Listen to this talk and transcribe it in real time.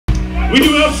We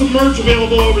do have some merch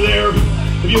available over there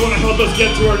if you want to help us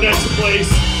get to our next place,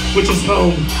 which is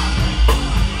home.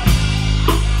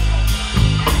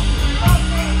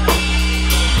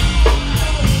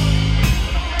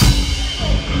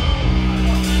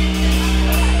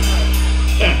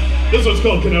 Yeah, this one's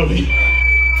called Kenobi.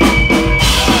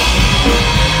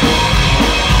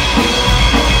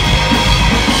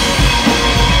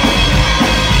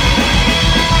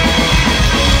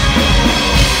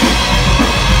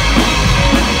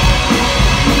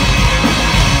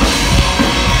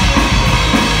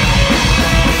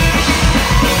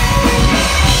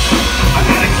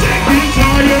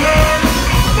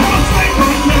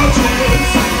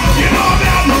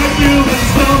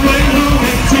 Stumbling home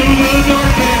into the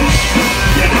darkness.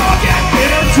 You know I get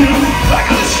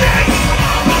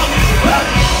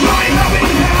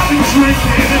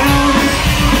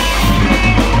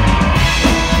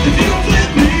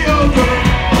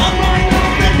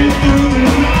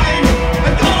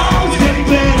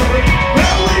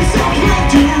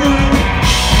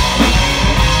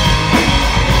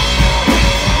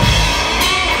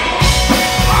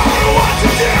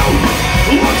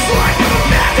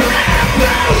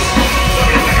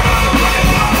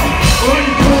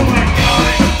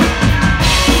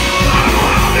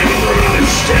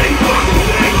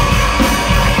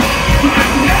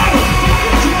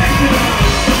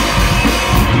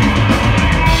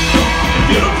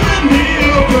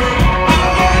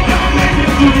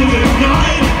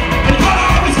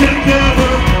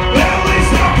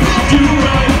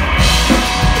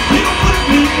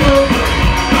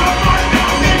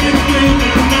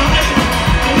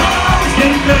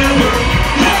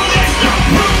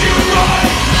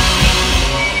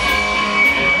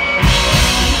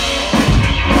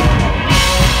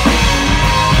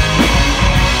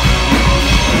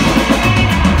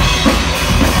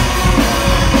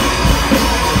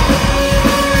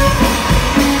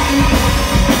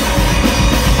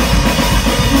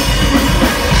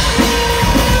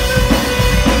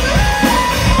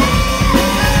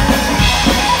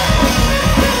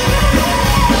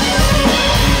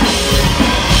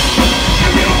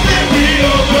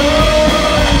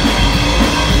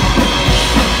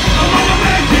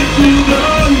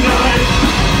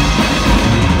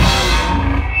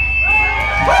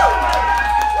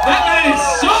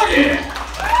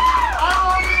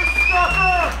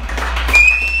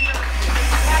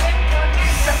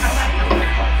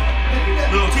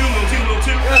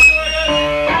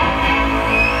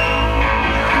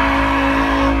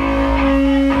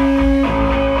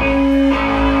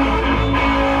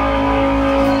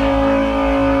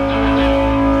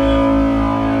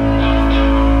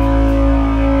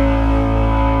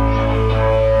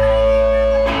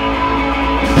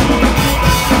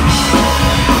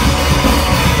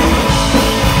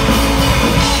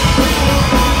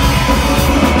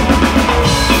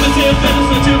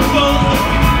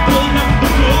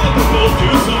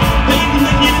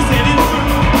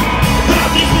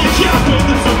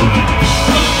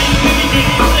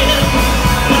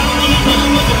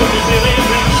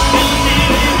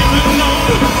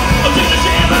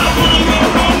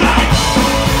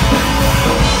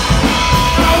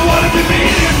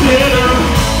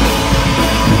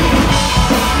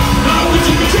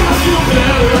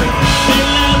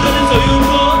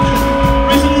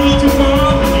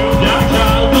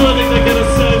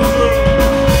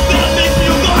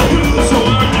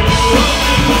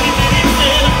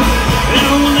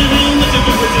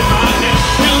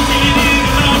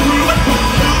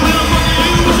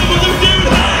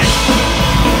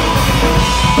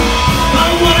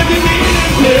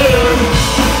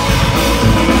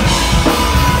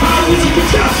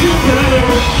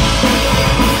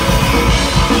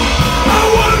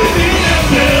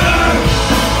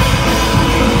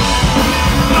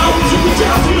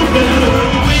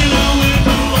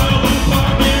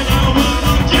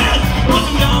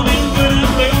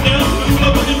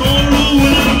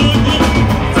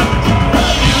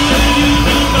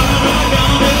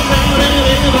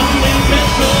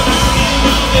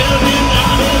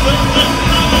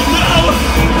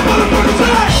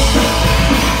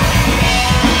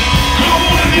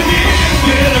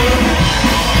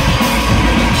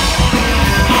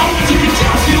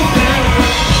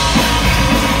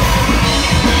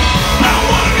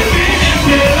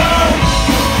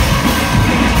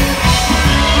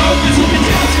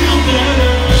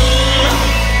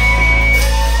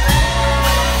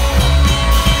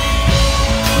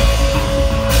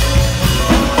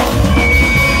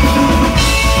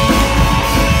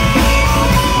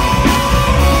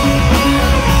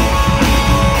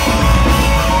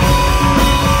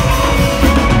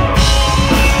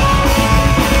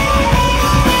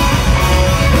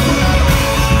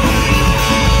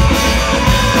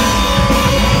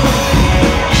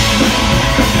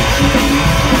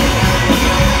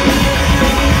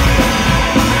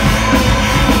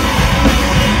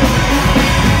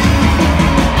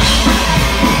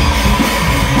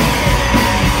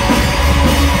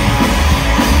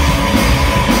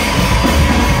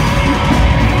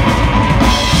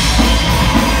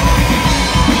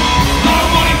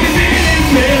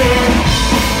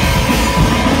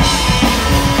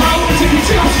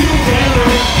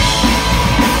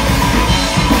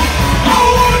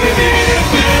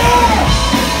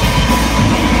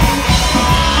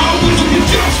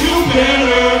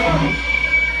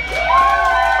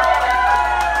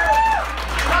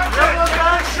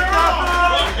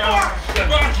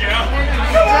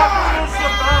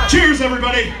Cheers,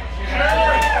 everybody.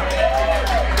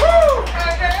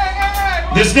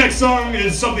 This next song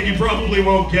is something you probably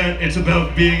won't get. It's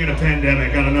about being in a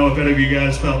pandemic. I don't know if any of you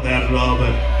guys felt that at all,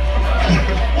 but...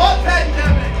 What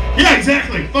pandemic? Yeah,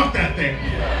 exactly. Fuck that thing.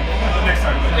 Next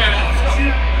time.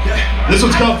 This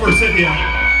one's called Forsythia.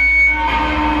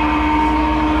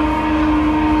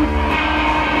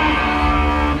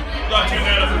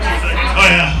 Oh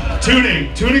yeah,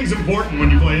 tuning. Tuning's important when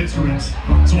you play instruments.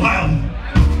 It's wild.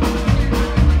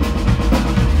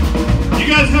 You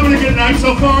guys having a good night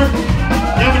so far?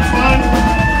 You having fun?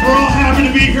 We're all happy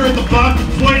to be here at the Buck,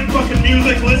 playing fucking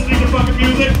music, listening